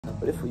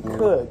But if we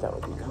could, that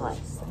would be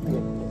nice.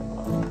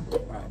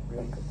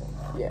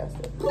 Yeah.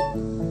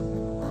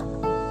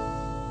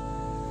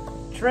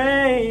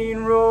 Train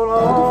roll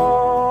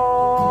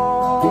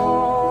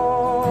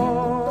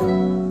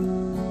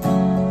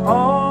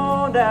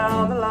on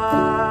down the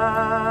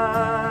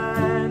line.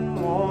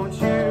 Won't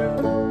you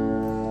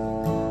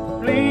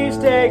please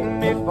take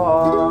me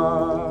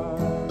far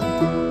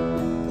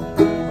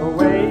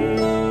away?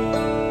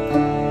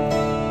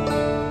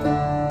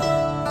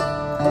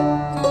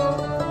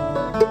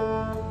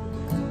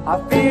 I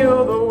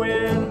feel the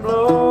wind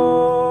blow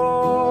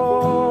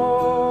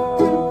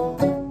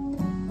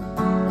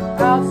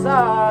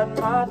outside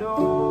my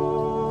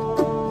door.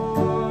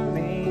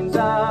 Means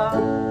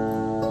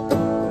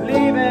I'm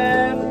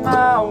leaving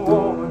my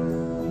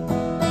woman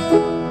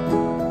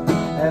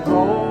at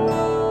home.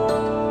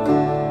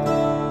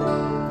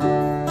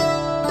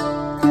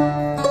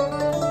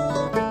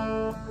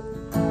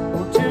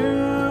 Oh,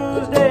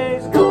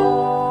 Tuesday's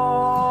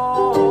gone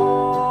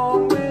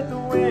with the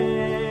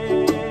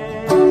wind,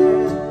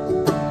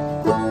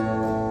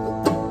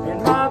 and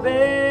my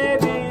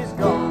baby's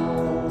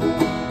gone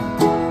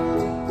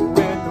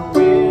with the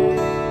wind.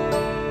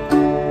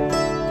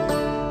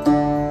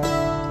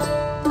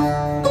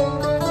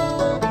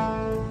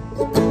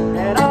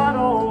 And I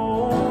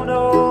don't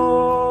know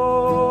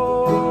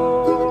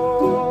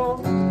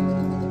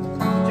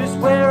just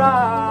where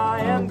I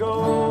am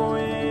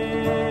going,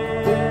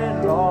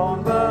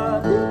 Lord,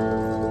 but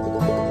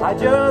I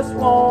just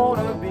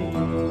wanna be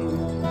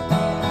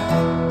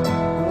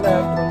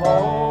left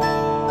alone.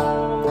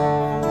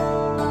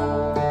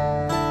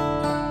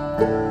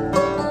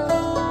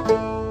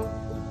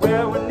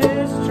 Well, when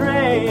this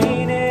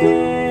train ends,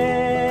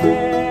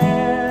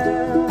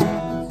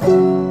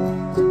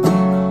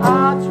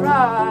 I'll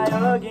try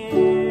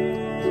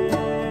again,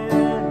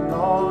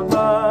 Lord,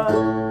 but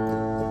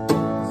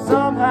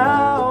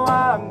somehow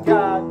I've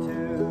got to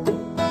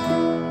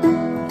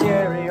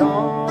carry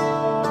on.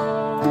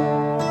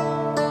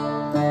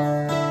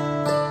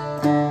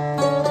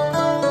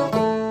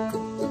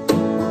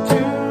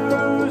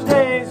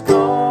 Tuesday's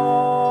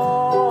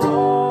gone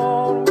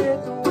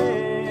with the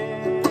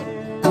wind.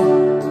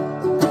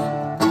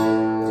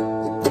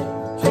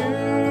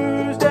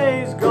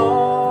 Tuesday's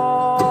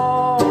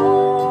gone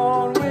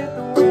with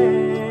the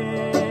wind.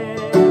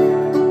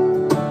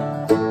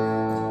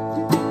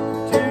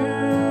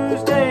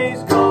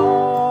 Tuesday's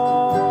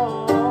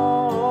gone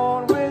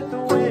with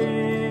the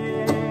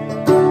wind.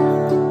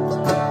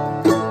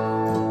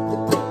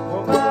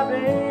 Well, my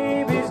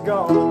baby's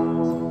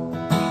gone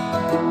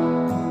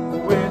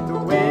with the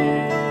wind.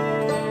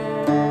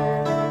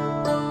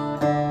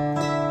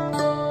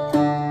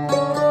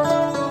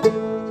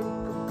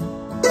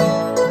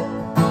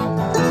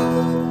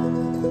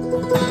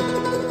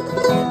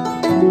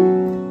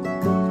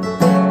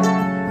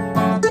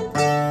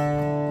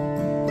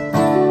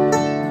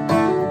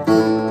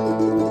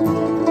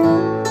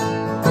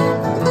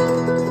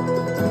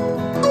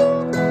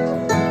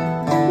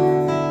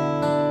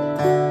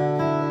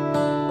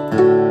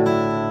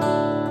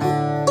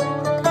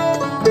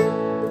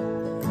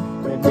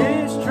 When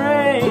this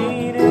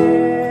train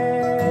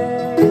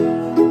ends,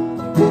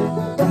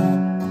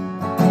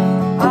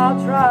 I'll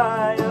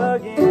try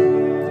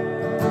again.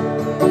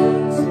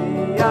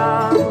 See,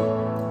 I'm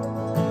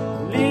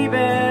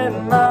leaving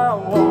my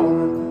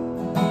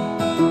woman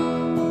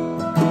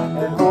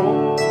at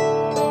home.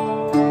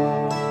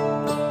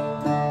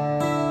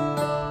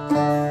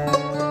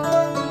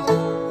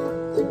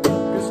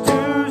 'Cause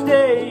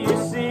Tuesday, you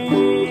see,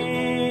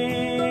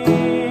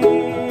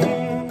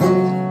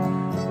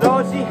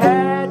 Lord, she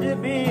had to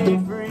be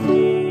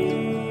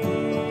free,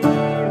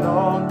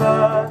 Lord,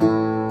 but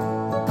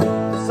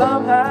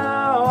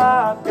somehow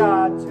I've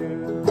got to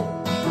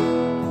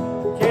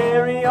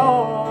carry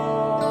on.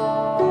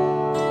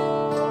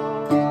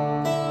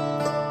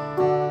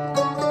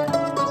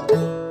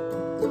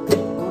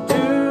 Well,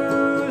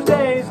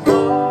 Tuesday's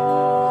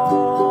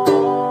gone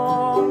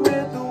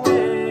with the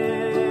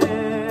wind.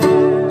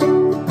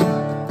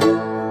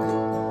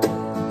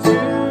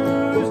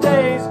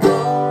 Tuesday's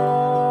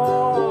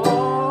gone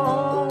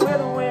with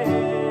the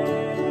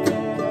wind.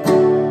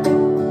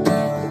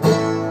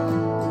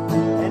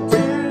 And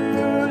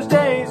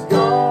Tuesday's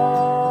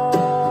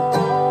gone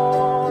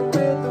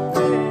with the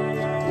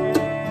wind.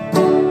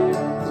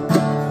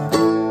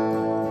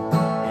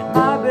 And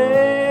my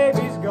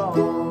baby's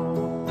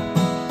gone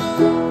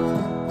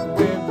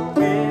with the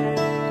wind.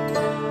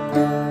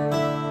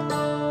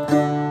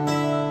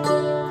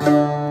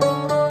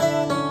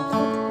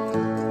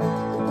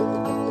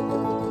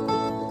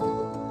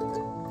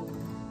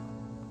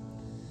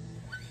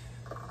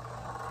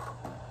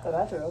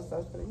 That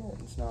was pretty good.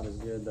 It's not as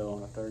good though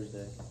on a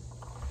Thursday.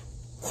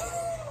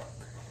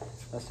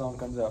 That song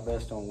comes out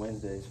best on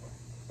Wednesdays.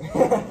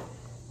 I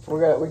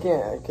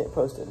can't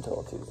post it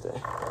until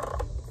Tuesday.